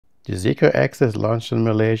The Zeekr X is launched in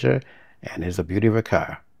Malaysia and is a beauty of a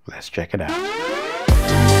car. Let's check it out.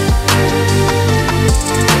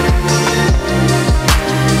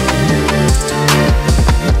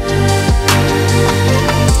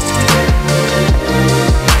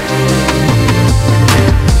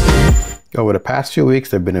 Over the past few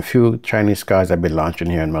weeks, there have been a few Chinese cars that have been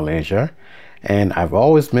launching here in Malaysia, and I've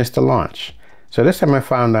always missed the launch. So this time I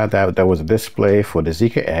found out that there was a display for the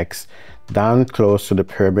Zeekr X down close to the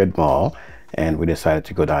Pyramid Mall, and we decided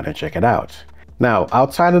to go down and check it out. Now,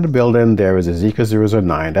 outside of the building, there is a Zeekr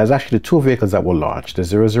 009. There's actually two vehicles that were launched, the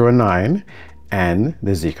 009 and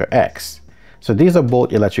the Zeekr X. So these are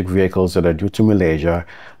both electric vehicles that are new to Malaysia,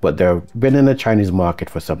 but they've been in the Chinese market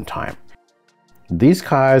for some time. These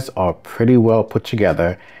cars are pretty well put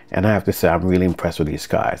together, and I have to say I'm really impressed with these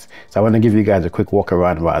cars. So I want to give you guys a quick walk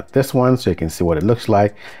around about this one so you can see what it looks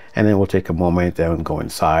like, and then we'll take a moment and go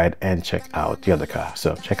inside and check out the other car.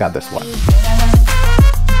 So check out this one.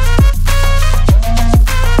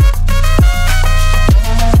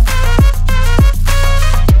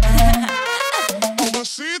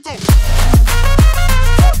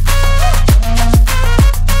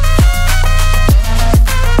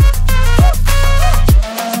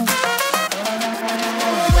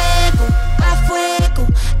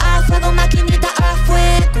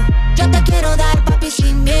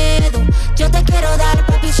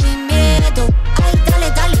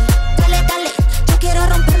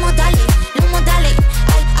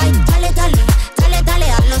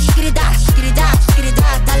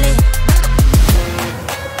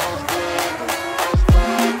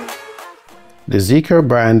 The Zeekr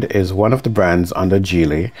brand is one of the brands under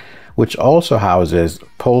Geely, which also houses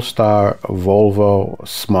Polestar, Volvo,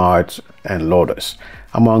 Smart, and Lotus,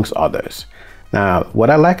 amongst others. Now, what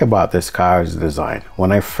I like about this car is the design.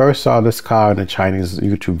 When I first saw this car in a Chinese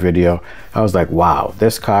YouTube video, I was like, wow,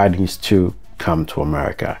 this car needs to come to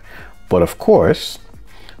America. But of course,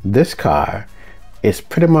 this car is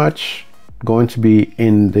pretty much going to be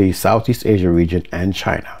in the Southeast Asia region and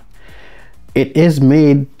China. It is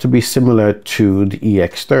made to be similar to the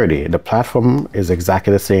EX30. The platform is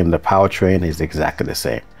exactly the same. The powertrain is exactly the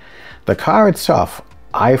same. The car itself,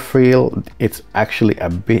 I feel it's actually a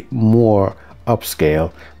bit more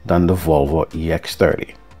upscale than the Volvo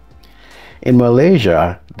EX30. In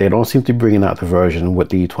Malaysia, they don't seem to be bringing out the version with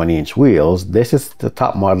the 20-inch wheels. This is the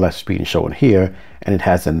top model that's being shown here, and it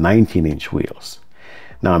has the 19-inch wheels.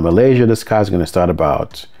 Now in Malaysia, this car is going to start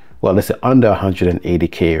about, well, it's under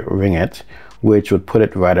 180k ringgit, which would put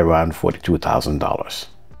it right around $42,000.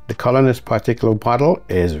 The color in this particular model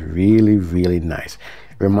is really, really nice.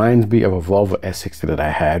 It reminds me of a Volvo S60 that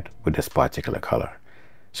I had with this particular color.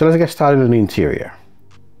 So let's get started in the interior.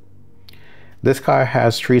 This car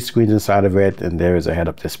has 3 screens inside of it, and there is a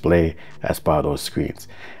head-up display as part of those screens.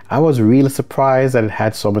 I was really surprised that it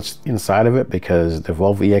had so much inside of it because the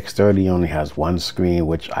Volvo EX30 only has 1 screen,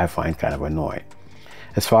 which I find kind of annoying.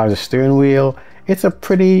 As far as the steering wheel, it's a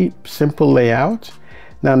pretty simple layout.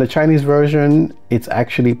 Now in the Chinese version, it's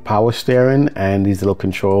actually power steering, and these little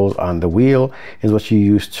controls on the wheel is what you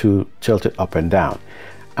use to tilt it up and down.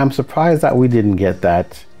 I'm surprised that we didn't get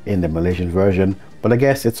that in the Malaysian version, but I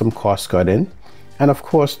guess it's some cost cutting. And of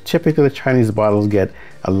course, typically the Chinese models get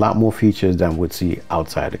a lot more features than we'd see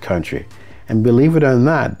outside the country. And believe it or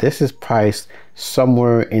not, this is priced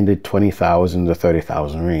somewhere in the 20,000 to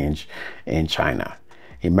 30,000 range in China.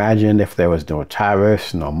 Imagine if there was no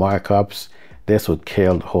tariffs, no markups, this would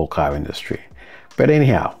kill the whole car industry. But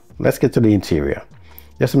anyhow, let's get to the interior.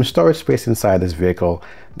 There's some storage space inside this vehicle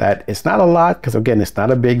that it's not a lot, because again, it's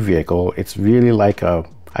not a big vehicle. It's really like a,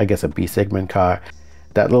 I guess, a B segment car.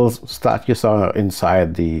 That little slot you saw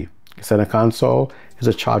inside the center console is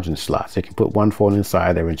a charging slot. So you can put one phone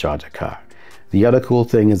inside there and charge a car. The other cool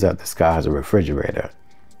thing is that this car has a refrigerator.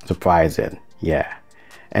 Surprising, yeah.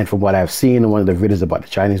 And from what I've seen in one of the videos about the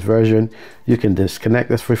Chinese version, you can disconnect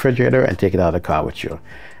this refrigerator and take it out of the car with you.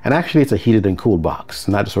 And actually it's a heated and cooled box,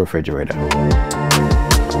 not just a refrigerator.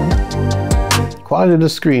 Quality of the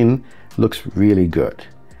screen looks really good.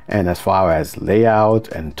 And as far as layout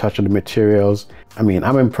and touch of the materials, I mean,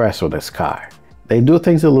 I'm impressed with this car. They do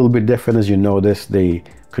things a little bit different. As you notice, the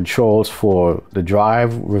controls for the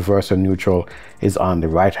drive, reverse, and neutral is on the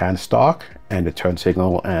right-hand stalk, and the turn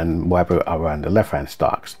signal and wiper are on the left-hand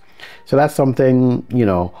stalks. So that's something, you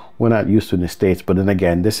know, we're not used to in the States, but then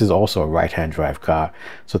again, this is also a right-hand drive car.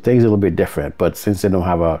 So things are a little bit different, but since they don't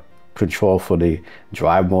have a control for the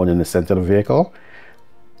drive mode in the center of the vehicle,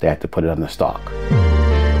 they have to put it on the stalk.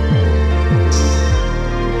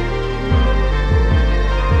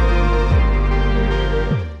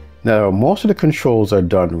 Now, most of the controls are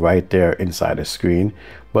done right there inside the screen,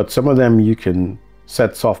 but some of them you can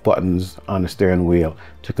set soft buttons on the steering wheel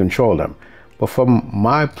to control them. But from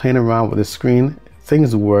my playing around with the screen,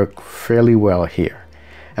 things work fairly well here.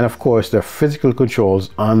 And of course, there are physical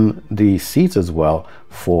controls on the seats as well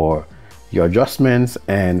for your adjustments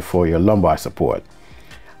and for your lumbar support.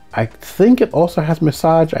 I think it also has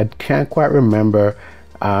massage. I can't quite remember.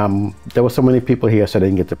 There were so many people here, so I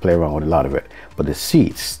didn't get to play around with a lot of it. But the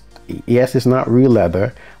seats, yes, it's not real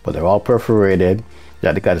leather, but they're all perforated.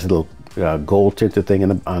 Yeah, they got this little gold tinted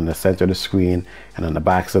thing on the center of the screen and on the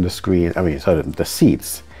backs of the screen. I mean, so the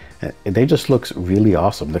seats, they just looks really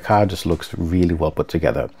awesome. The car just looks really well put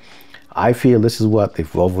together. I feel this is what the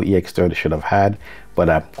Volvo EX30 should have had, but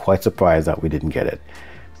I'm quite surprised that we didn't get it.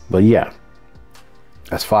 But yeah,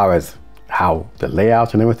 as far as how the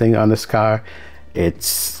layout and everything on this car,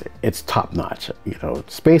 it's top notch. You know,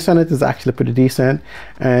 space on it is actually pretty decent,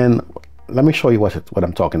 and let me show you what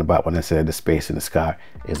I'm talking about when I say the space in this car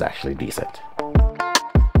is actually decent.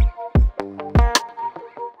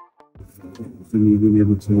 For me, being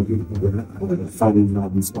able to find an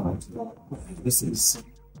album spot. This is.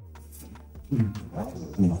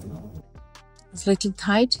 It's a little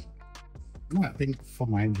tight. No, I think for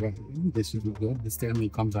mine, this should be good. The steering wheel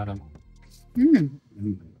comes out of.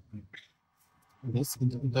 This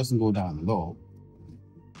it doesn't go down low,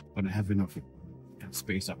 but I have enough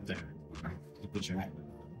space up there to put your hand.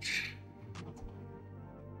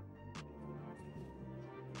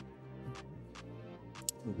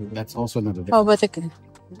 That's also another. How about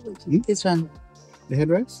this one? The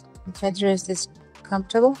headrest? The headrest is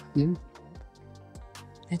comfortable? Yeah.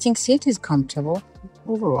 I think seat is comfortable.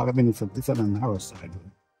 Overall, I mean, it's on the narrow side.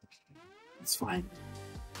 It's fine.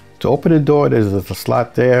 To open the door, there's a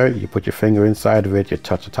slot there. You put your finger inside of it, you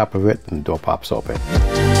touch the top of it, and the door pops open.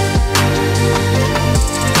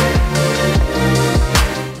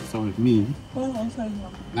 So with me,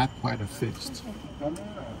 not quite a fixed.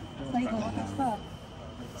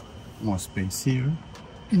 More space here.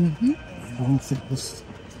 I don't think this.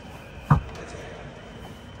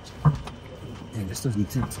 Yeah, this doesn't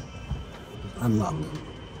tilt. Unlock.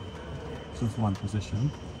 This is one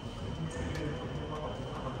position.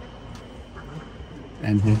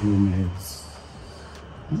 And headroom is.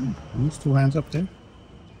 These two hands up there.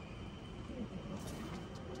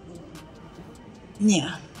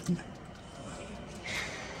 Yeah.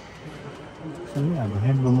 So yeah, the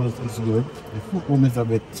headroom is good. The foot is a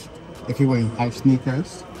bit. If you're wearing high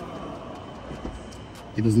sneakers,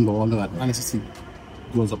 it doesn't go all the way. Unless it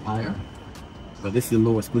goes up higher. But this is the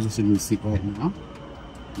lowest position you see right now.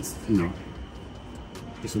 It's, you know,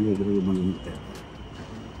 it's a little bit of room underneath there.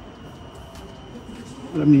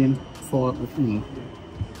 But I mean, for, you know,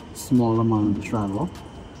 small amount of travel,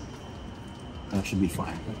 that should be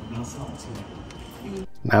fine.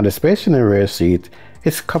 Now the space in the rear seat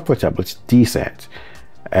is comfortable, it's decent.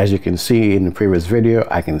 As you can see in the previous video,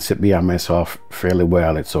 I can sit behind myself fairly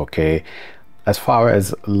well, it's okay. As far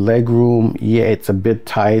as leg room, yeah, it's a bit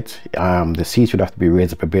tight. The seats would have to be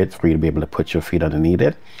raised up a bit for you to be able to put your feet underneath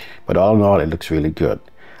it. But all in all, it looks really good.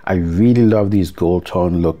 I really love these gold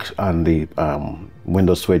tone looks on the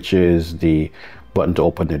window switches, the button to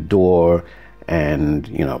open the door, and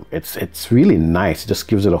you know, it's really nice. It just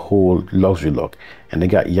gives it a whole luxury look. And they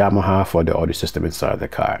got Yamaha for the audio system inside the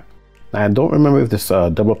car. Now, I don't remember if this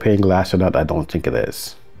double pane glass or not. I don't think it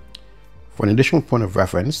is. For an additional point of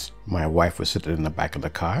reference, my wife was sitting in the back of the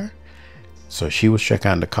car. So she was checking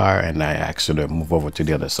out the car, and I asked her to move over to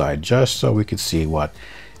the other side just so we could see what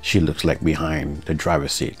she looks like behind the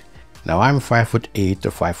driver's seat. Now I'm 5'8" to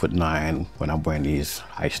 5'9" when I'm wearing these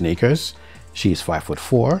high sneakers. She's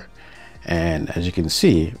 5'4", and as you can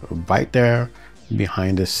see, right there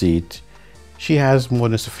behind the seat, she has more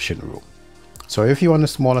than sufficient room. So if you're on the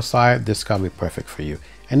smaller side, this car will be perfect for you.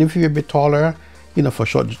 And if you're a bit taller, you know, for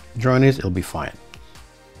short journeys, it'll be fine.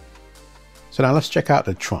 So now let's check out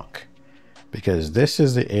the trunk, because this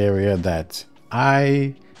is the area that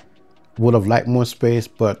I would have liked more space,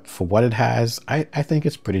 but for what it has, I think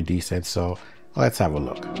it's pretty decent. So let's have a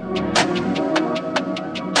look.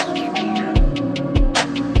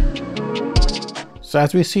 So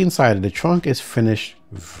as we see inside, the trunk is finished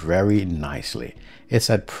very nicely. It's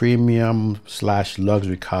a premium /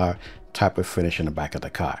 luxury car type of finish in the back of the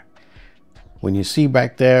car. When you see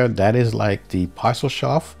back there, that is like the parcel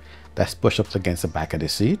shelf that's pushed up against the back of the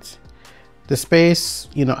seat. The space,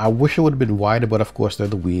 you know, I wish it would have been wider, but of course they're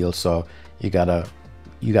the wheels, so you gotta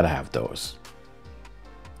have those.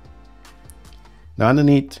 Now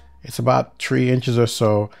underneath, it's about 3 inches or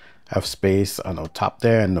so of space on the top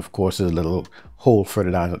there, and of course there's a little hole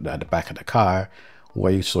further down at the back of the car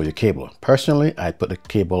where you store your cable. Personally, I put the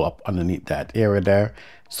cable up underneath that area there,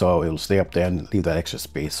 so it'll stay up there and leave that extra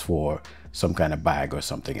space for some kind of bag or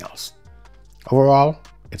something else. Overall,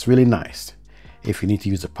 it's really nice. If you need to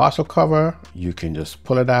use a parcel cover, you can just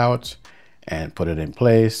pull it out and put it in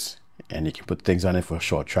place, and you can put things on it for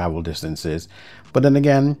short travel distances. But then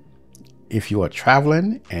again, if you are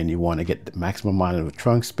traveling and you want to get the maximum amount of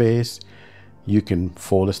trunk space, you can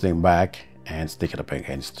fold this thing back and stick it up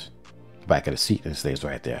against the back of the seat and it stays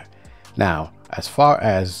right there. Now, as far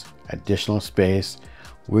as additional space,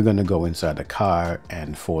 we're going to go inside the car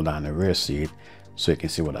and fold down the rear seat so you can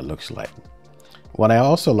see what that looks like. What I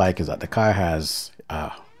also like is that the car has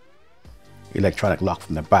electronic lock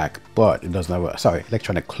from the back, but it doesn't have a, sorry,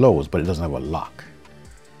 electronic close, but it doesn't have a lock.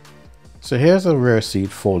 So here's the rear seat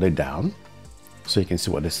folded down so you can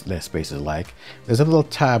see what this space is like. There's a little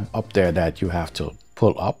tab up there that you have to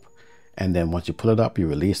pull up, and then once you pull it up, you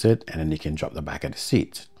release it, and then you can drop the back of the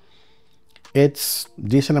seat. It's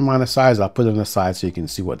decent amount of size. I'll put it on the side so you can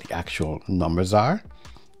see what the actual numbers are.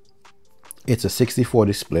 It's a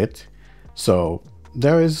 60-40 split, so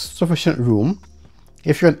there is sufficient room.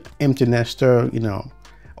 If you're an empty nester, you know,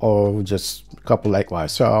 or just a couple like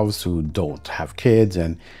ourselves who don't have kids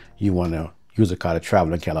and you want to use a car to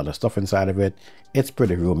travel and get a lot of stuff inside of it, it's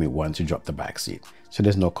pretty roomy once you drop the back seat. So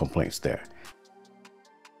there's no complaints there.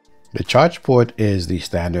 The charge port is the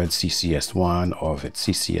standard CCS1 or if it's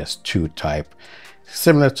CCS2 type,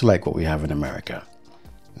 similar to like what we have in America.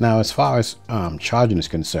 Now, as far as charging is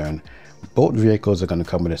concerned, both vehicles are going to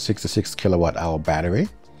come with a 66 kilowatt hour battery.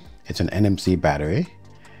 It's an NMC battery.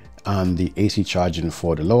 On the AC charging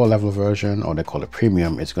for the lower level version, or they call it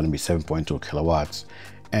premium, it's going to be 7.2 kilowatts.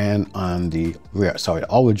 And on the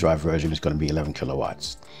all-wheel drive version, it's going to be 11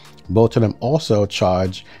 kilowatts. Both of them also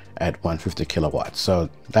charge at 150 kilowatts. So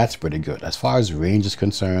that's pretty good. As far as range is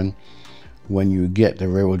concerned, when you get the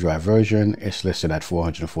rear-wheel drive version, it's listed at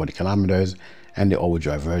 440 kilometers, and the all-wheel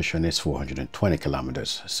drive version is 420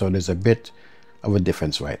 kilometers. So there's a bit of a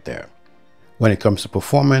difference right there. When it comes to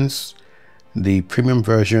performance, the premium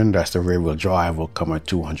version, that's the rear-wheel drive, will come at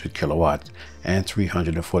 200 kilowatts and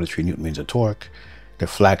 343 newton-meters of torque. The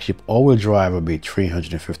flagship all-wheel drive will be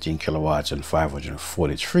 315 kilowatts and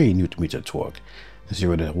 543 newton-meters of torque.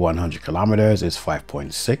 0 to 100 kilometers is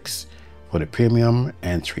 5.6 for the premium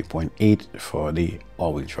and 3.8 for the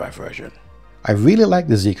all-wheel drive version. I really like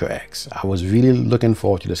the Zeekr X. I was really looking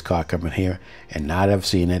forward to this car coming here, and now that I've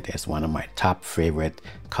seen it, it's one of my top favorite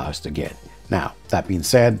cars to get. Now, that being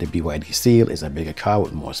said, the BYD Seal is a bigger car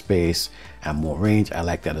with more space and more range. I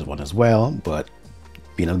like that as one as well, but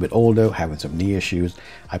being a little bit older, having some knee issues,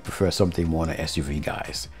 I prefer something more than SUV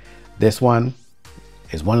guys. This one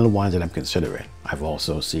is one of the ones that I'm considering. I've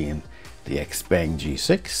also seen the Xpeng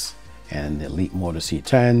G6 and the Elite Motor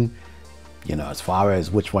C10. You know, as far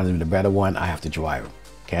as which one is the better one, I have to drive them.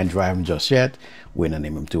 Can't drive them just yet. Waiting on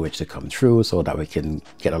them M2H to come through so that we can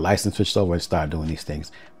get a license switched over and start doing these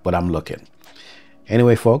things. But I'm looking.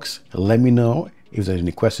 Anyway, folks, let me know if there's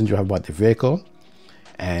any questions you have about the vehicle.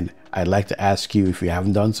 And I'd like to ask you, if you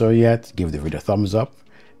haven't done so yet, give the video a thumbs up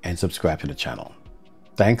and subscribe to the channel.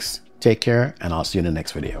 Thanks, take care, and I'll see you in the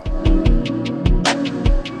next video.